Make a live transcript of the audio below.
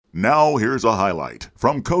Now here's a highlight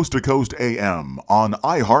from Coast to Coast AM on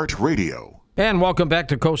iHeartRadio. And welcome back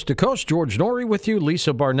to Coast. George Norrie with you.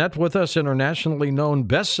 Lisa Barnett with us, internationally known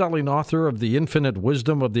best-selling author of The Infinite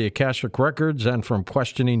Wisdom of the Akashic Records and From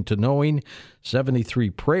Questioning to Knowing, 73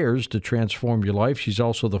 Prayers to Transform Your Life. She's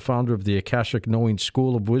also the founder of the Akashic Knowing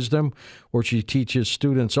School of Wisdom, where she teaches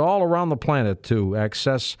students all around the planet to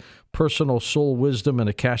access personal soul wisdom and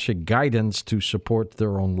Akashic guidance to support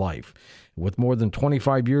their own life. With more than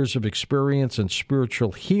 25 years of experience in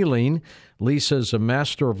spiritual healing, Lisa is a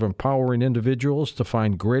master of empowering individuals to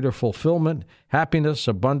find greater fulfillment, happiness,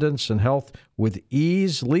 abundance, and health with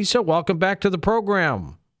ease. Lisa, welcome back to the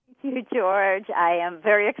program. Thank you, George. I am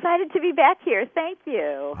very excited to be back here. Thank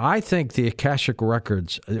you. I think the Akashic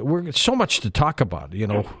Records, we're so much to talk about. You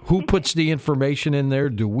know, who puts the information in there?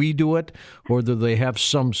 Do we do it? Or do they have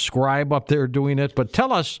some scribe up there doing it? But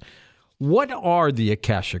tell us, what are the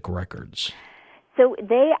Akashic Records? So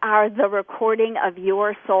they are the recording of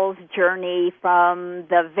your soul's journey from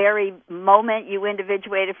the very moment you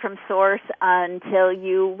individuated from Source until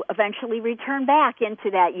you eventually return back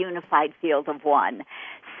into that unified field of one.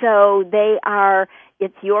 So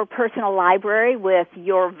it's your personal library with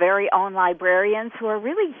your very own librarians who are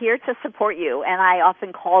really here to support you, and I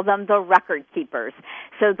often call them the record keepers.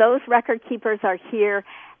 So those record keepers are here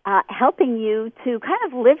helping you to kind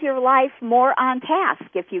of live your life more on task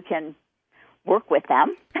if you can work with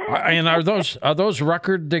them. And are those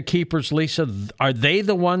record keepers, Lisa, are they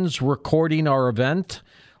the ones recording our event,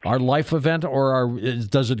 our life event, or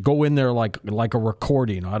does it go in there like a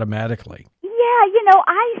recording automatically? Yeah,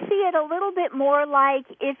 I see it a little bit more like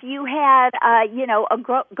if you had, a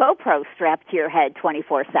GoPro strapped to your head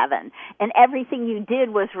 24/7, and everything you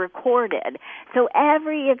did was recorded. So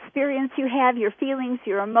every experience you have, your feelings,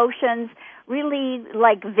 your emotions, really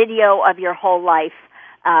like video of your whole life,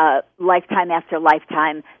 lifetime after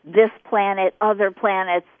lifetime, this planet, other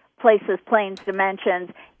planets, places, planes,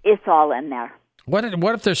 dimensions, it's all in there. What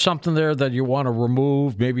if there's something there that you want to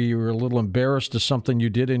remove? Maybe you're a little embarrassed of something you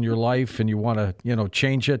did in your life and you want to,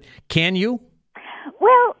 change it. Can you?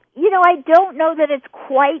 Well, I don't know that it's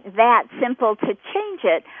quite that simple to change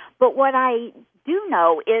it, but what I do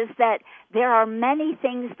know is that there are many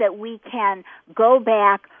things that we can go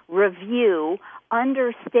back, review,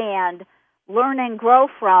 understand, learn and grow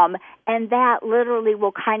from, and that literally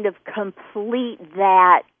will kind of complete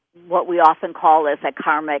that, what we often call as a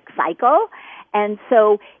karmic cycle. And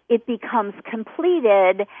so it becomes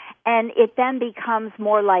completed, and it then becomes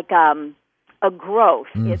more like a growth.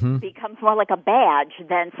 Mm-hmm. It becomes more like a badge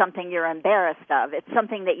than something you're embarrassed of. It's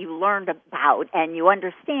something that you learned about and you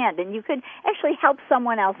understand, and you could actually help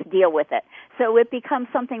someone else deal with it. So it becomes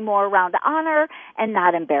something more around honor and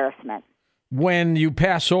not embarrassment. When you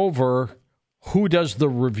pass over, who does the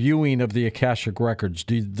reviewing of the Akashic Records?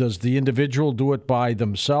 Does the individual do it by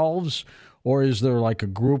themselves, or is there like a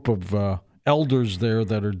group of elders there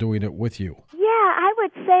that are doing it with you? Yeah, I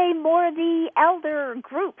would say more the elder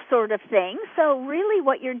group sort of thing. So really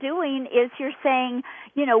what you're doing is you're saying,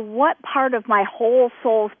 what part of my whole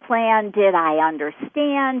soul's plan did I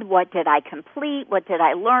understand? What did I complete? What did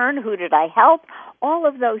I learn? Who did I help? All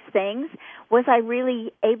of those things. Was I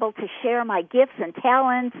really able to share my gifts and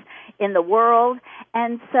talents in the world?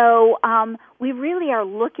 And so we really are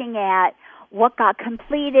looking at what got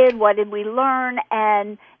completed, what did we learn,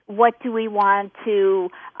 and what do we want to,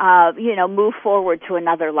 move forward to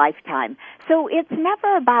another lifetime. So it's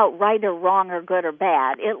never about right or wrong or good or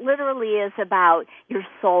bad. It literally is about your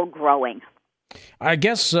soul growing. I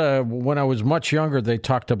guess when I was much younger, they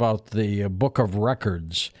talked about the Book of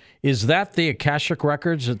Records. Is that the Akashic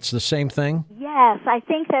Records? It's the same thing? Yes, I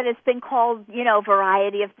think that it's been called, a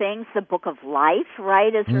variety of things. The Book of Life,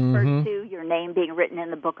 right, is referred to, your name being written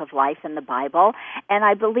in the Book of Life in the Bible. And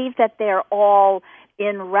I believe that they're all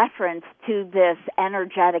in reference to this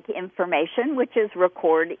energetic information, which is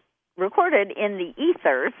recorded in the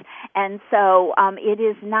ethers. And so it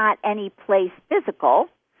is not any place physical,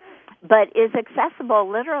 but is accessible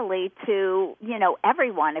literally to,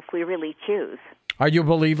 everyone if we really choose. Are you a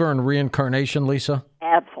believer in reincarnation, Lisa?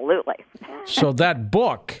 Absolutely. So that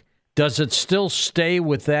book, does it still stay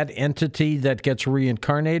with that entity that gets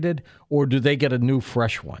reincarnated, or do they get a new,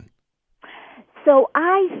 fresh one? So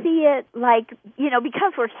I see it like,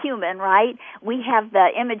 because we're human, right, we have the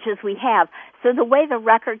images we have. So the way the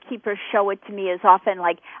record keepers show it to me is often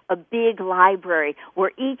like a big library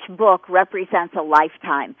where each book represents a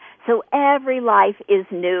lifetime. So every life is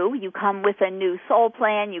new. You come with a new soul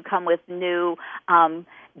plan. You come with new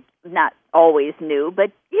not always knew,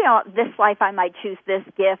 but, this life I might choose this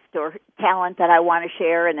gift or talent that I want to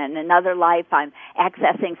share, and in another life I'm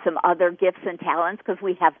accessing some other gifts and talents because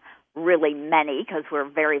we have really many because we're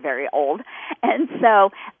very, very old. And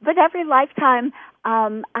so, but every lifetime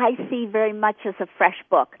I see very much as a fresh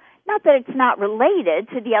book. Not that it's not related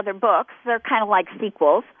to the other books. They're kind of like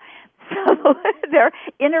sequels. So they're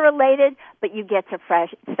interrelated, but you get to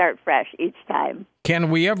start fresh each time. Can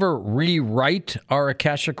we ever rewrite our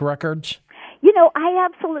Akashic records? I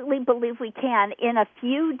absolutely believe we can in a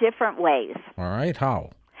few different ways. All right, how?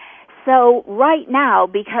 So right now,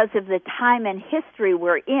 because of the time and history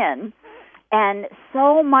we're in, and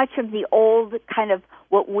so much of the old kind of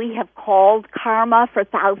what we have called karma for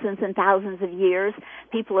thousands and thousands of years,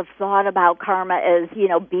 people have thought about karma as,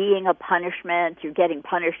 being a punishment. You're getting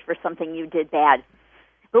punished for something you did bad.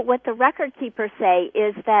 But what the record keepers say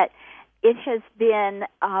is that it has been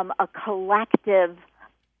a collective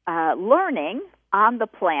learning on the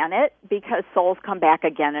planet because souls come back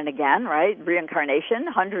again and again, right? Reincarnation,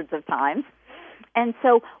 hundreds of times. And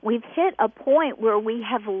so we've hit a point where we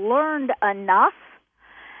have learned enough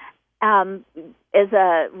as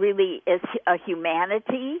a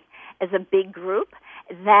humanity, as a big group,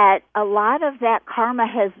 that a lot of that karma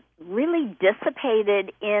has really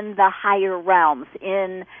dissipated in the higher realms,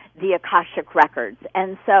 in the Akashic records.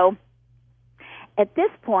 And so at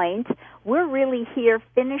this point, we're really here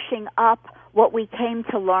finishing up what we came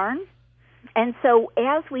to learn. And so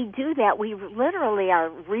as we do that, we literally are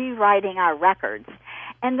rewriting our records.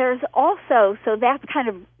 And there's also, so that's kind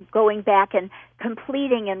of going back and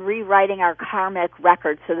completing and rewriting our karmic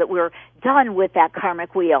records so that we're done with that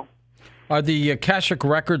karmic wheel. Are the Akashic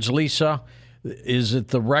records, Lisa, is it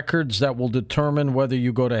the records that will determine whether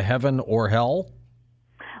you go to heaven or hell?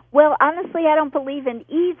 Well, honestly, I don't believe in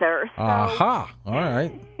either. So. Aha, all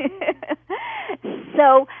right.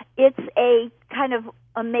 So it's a kind of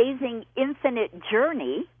amazing infinite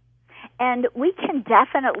journey, and we can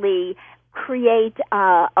definitely create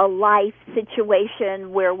a life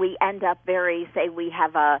situation where we end up we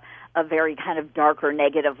have a very kind of dark or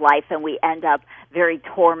negative life, and we end up very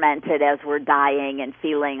tormented as we're dying and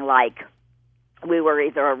feeling like we were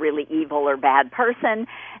either a really evil or bad person,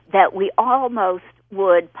 that we almost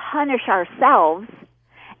would punish ourselves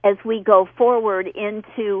as we go forward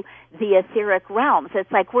into the etheric realms.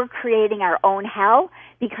 It's like we're creating our own hell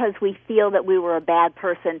because we feel that we were a bad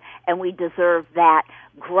person and we deserve that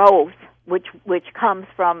growth, which comes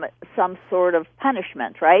from some sort of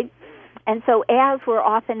punishment, right? And so as we're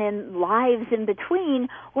often in lives in between,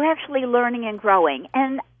 we're actually learning and growing.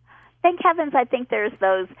 And thank heavens, I think there's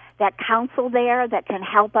that counsel there that can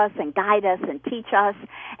help us and guide us and teach us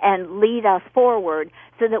and lead us forward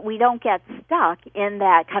so that we don't get stuck in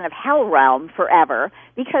that kind of hell realm forever,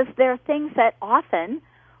 because there are things that often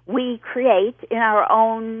we create in our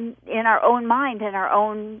own mind, in our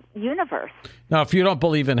own universe. Now, if you don't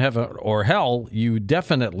believe in heaven or hell, you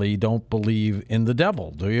definitely don't believe in the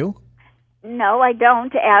devil, do you? No, I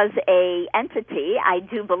don't. As a entity, I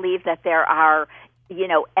do believe that there are,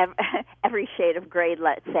 every shade of gray,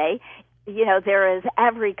 let's say. There is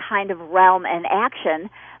every kind of realm and action.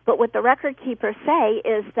 But what the record keepers say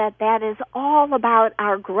is that is all about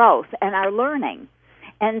our growth and our learning.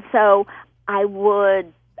 And so I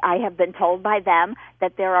have been told by them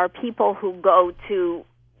that there are people who go to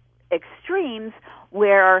extremes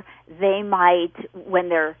where they might, when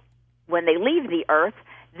they leave the earth,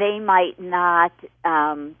 they might not,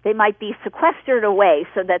 they might be sequestered away,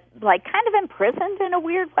 so that, like, kind of imprisoned in a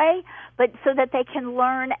weird way, but so that they can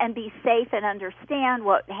learn and be safe and understand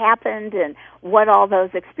what happened and what all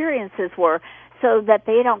those experiences were, so that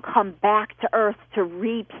they don't come back to earth to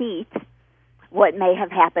repeat what may have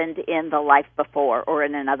happened in the life before or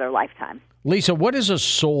in another lifetime. Lisa, what is a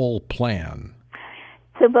soul plan?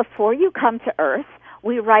 So before you come to earth,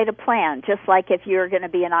 we write a plan, just like if you're going to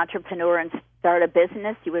be an entrepreneur and start a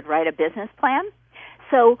business, you would write a business plan.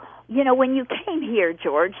 So, when you came here,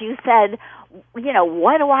 George, you said,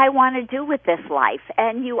 what do I want to do with this life?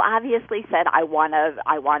 And you obviously said, I want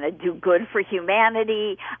to do good for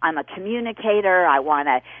humanity. I'm a communicator. I want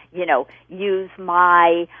to, use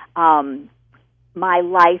my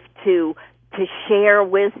life to share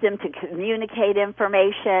wisdom, to communicate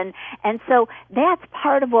information. And so that's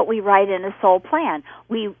part of what we write in a soul plan.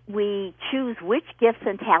 We choose which gifts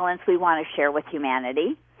and talents we want to share with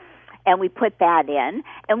humanity, and we put that in,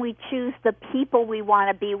 and we choose the people we want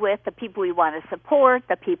to be with, the people we want to support,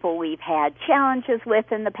 the people we've had challenges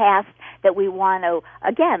with in the past that we want to,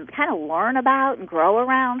 again, kind of learn about and grow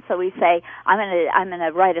around. So we say, I'm going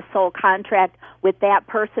to write a soul contract with that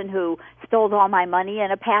person who stole all my money in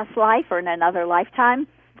a past life or in another lifetime,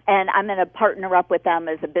 And I'm going to partner up with them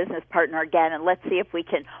as a business partner again, and let's see if we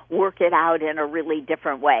can work it out in a really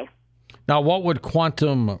different way. Now, what would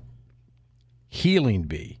quantum healing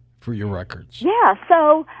be for your records? Yeah,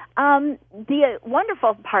 so the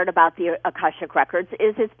wonderful part about the Akashic Records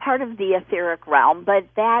is it's part of the etheric realm, but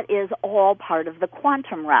that is all part of the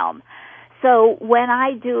quantum realm. So when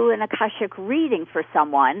I do an Akashic reading for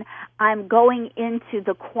someone, I'm going into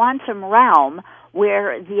the quantum realm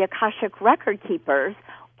where the Akashic record keepers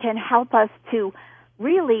can help us to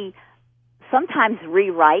really sometimes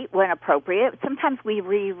rewrite when appropriate. Sometimes we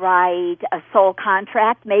rewrite a soul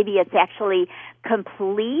contract. Maybe it's actually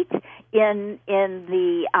complete in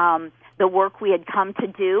the work we had come to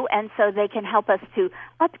do, and so they can help us to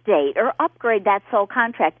update or upgrade that soul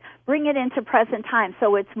contract, bring it into present time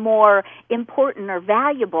so it's more important or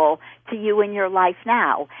valuable to you in your life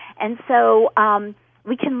now. And so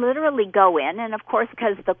we can literally go in, and of course,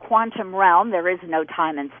 because the quantum realm, there is no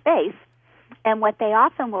time and space, and what they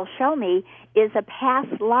often will show me is a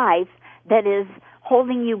past life that is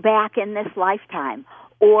holding you back in this lifetime.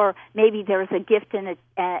 Or maybe there's a gift in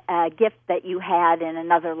a gift that you had in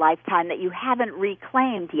another lifetime that you haven't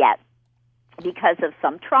reclaimed yet because of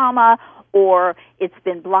some trauma, or it's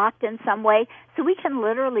been blocked in some way. So we can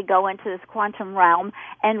literally go into this quantum realm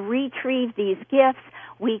and retrieve these gifts.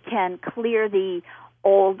 We can clear the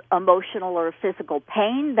old emotional or physical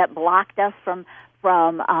pain that blocked us from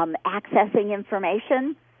accessing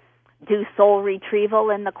information, do soul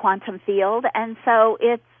retrieval in the quantum field. And so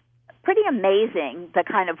it's pretty amazing the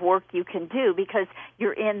kind of work you can do because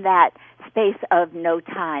you're in that space of no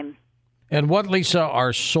time. And what, Lisa,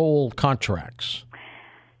 are soul contracts?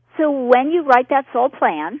 So when you write that soul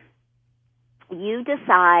plan, you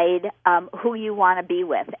decide who you want to be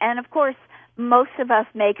with. And of course, most of us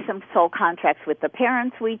make some soul contracts with the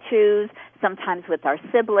parents we choose, sometimes with our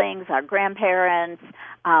siblings, our grandparents.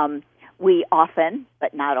 We often,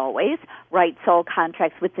 but not always, write soul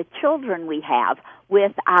contracts with the children we have,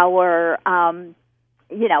 with our,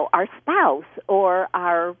 our spouse or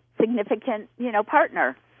our significant,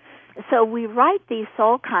 partner. So we write these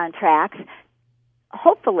soul contracts,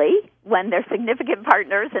 hopefully, when they're significant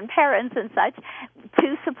partners and parents and such,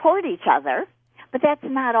 to support each other. But that's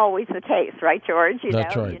not always the case, right, George?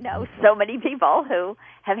 That's right. You know so many people who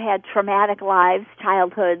have had traumatic lives,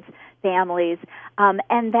 childhoods, families,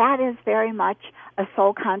 and that is very much a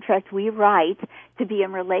soul contract we write to be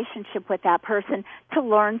in relationship with that person, to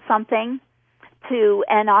learn something,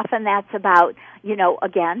 and often that's about,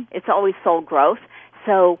 again, it's always soul growth.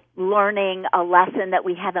 So learning a lesson that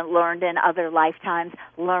we haven't learned in other lifetimes,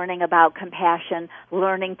 learning about compassion,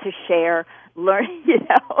 learning to share, learning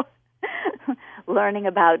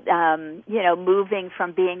about, moving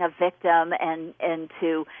from being a victim and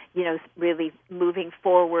to, really moving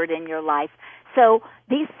forward in your life. So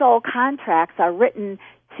these soul contracts are written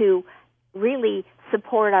to really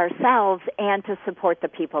support ourselves and to support the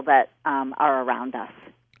people that are around us.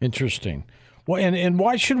 Interesting. Well, and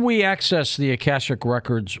why should we access the Akashic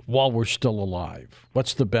Records while we're still alive?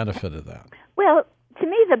 What's the benefit of that? Well, to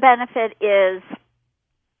me, the benefit is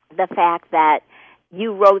the fact that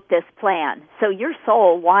you wrote this plan. So your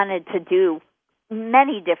soul wanted to do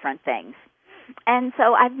many different things. And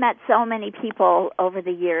so I've met so many people over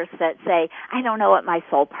the years that say, I don't know what my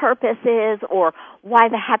soul purpose is, or why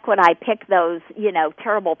the heck would I pick those,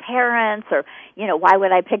 terrible parents, or, why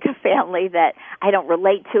would I pick a family that I don't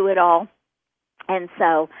relate to at all? And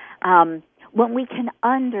so when we can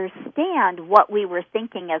understand what we were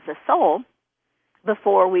thinking as a soul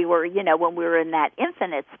before we were, when we were in that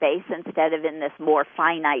infinite space instead of in this more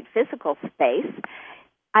finite physical space,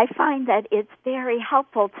 I find that it's very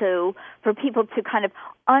helpful for people to kind of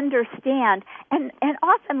understand and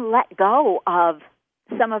often let go of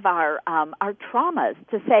some of our traumas,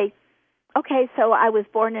 to say, okay, so I was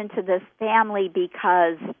born into this family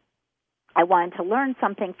because I wanted to learn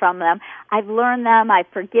something from them. I've learned them. I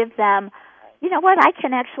forgive them. You know what? I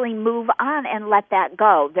can actually move on and let that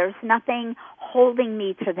go. There's nothing holding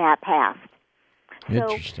me to that past.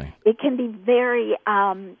 Interesting. So it can be very,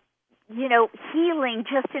 healing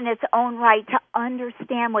just in its own right to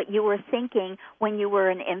understand what you were thinking when you were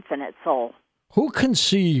an infinite soul. Who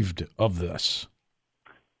conceived of this?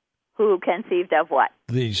 Who conceived of what?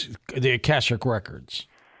 The Akashic Records.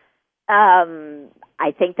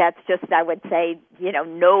 I think that's just, I would say,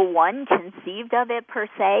 no one conceived of it per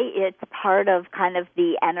se. It's part of kind of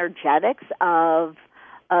the energetics of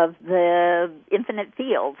the infinite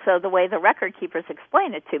field. So the way the record keepers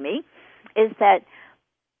explain it to me is that,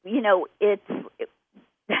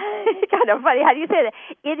 kind of funny how do you say that.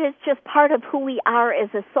 It is just part of who we are as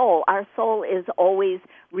a soul. Our soul is always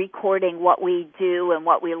recording what we do and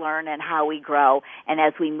what we learn and how we grow. And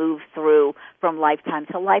as we move through from lifetime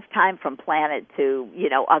to lifetime, from planet to,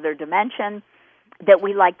 other dimension, that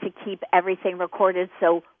we like to keep everything recorded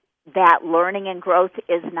so that learning and growth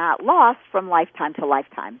is not lost from lifetime to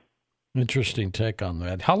lifetime. Interesting take on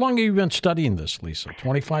that. How long have you been studying this, Lisa?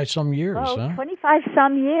 25-some years, huh?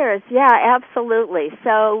 25-some years, yeah, absolutely.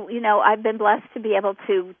 So, I've been blessed to be able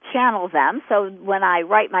to channel them. So when I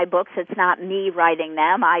write my books, it's not me writing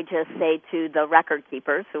them. I just say to the record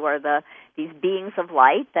keepers, who are these beings of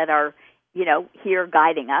light that are, here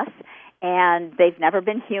guiding us. And they've never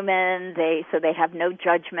been human. So they have no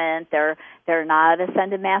judgment. They're not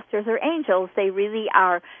ascended masters or angels. They really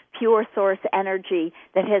are pure source energy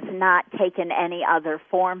that has not taken any other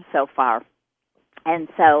form so far. And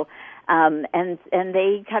so, and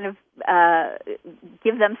they kind of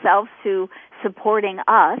give themselves to supporting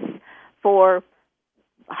us for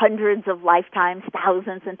hundreds of lifetimes,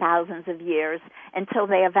 thousands and thousands of years, until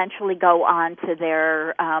they eventually go on to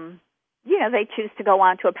their they choose to go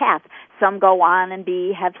on to a path. Some go on and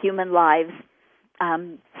have human lives.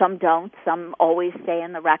 Some don't. Some always stay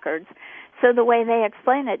in the records. So the way they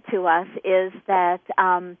explain it to us is that,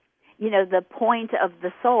 the point of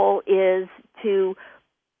the soul is to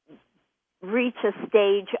reach a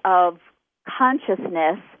stage of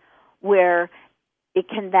consciousness where it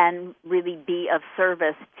can then really be of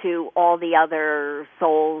service to all the other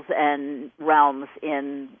souls and realms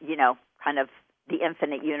in, kind of the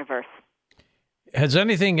infinite universe. Has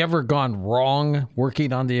anything ever gone wrong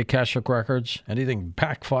working on the Akashic Records? Anything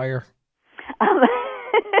backfire?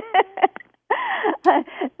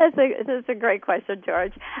 That's a great question,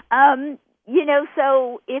 George.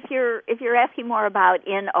 So if you're asking more about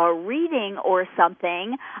in a reading or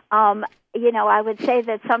something, I would say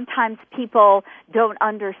that sometimes people don't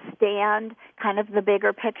understand kind of the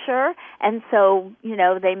bigger picture, and so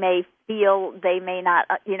they may feel they may not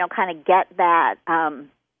kind of get that.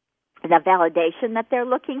 The validation that they're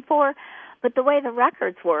looking for. But the way the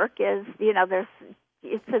records work is,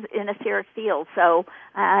 it's in a etheric field, so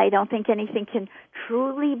I don't think anything can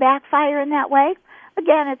truly backfire in that way.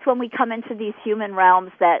 Again, it's when we come into these human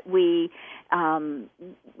realms that we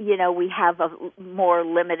have a more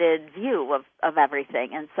limited view of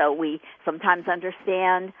everything. And so we sometimes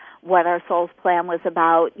understand what our soul's plan was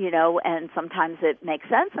about, and sometimes it makes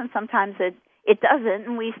sense, and sometimes it doesn't,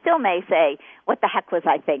 and we still may say, what the heck was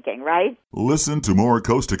I thinking, right? Listen to more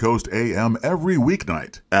Coast to Coast AM every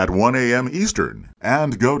weeknight at 1 a.m. Eastern,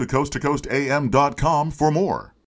 and go to coasttocoastam.com for more.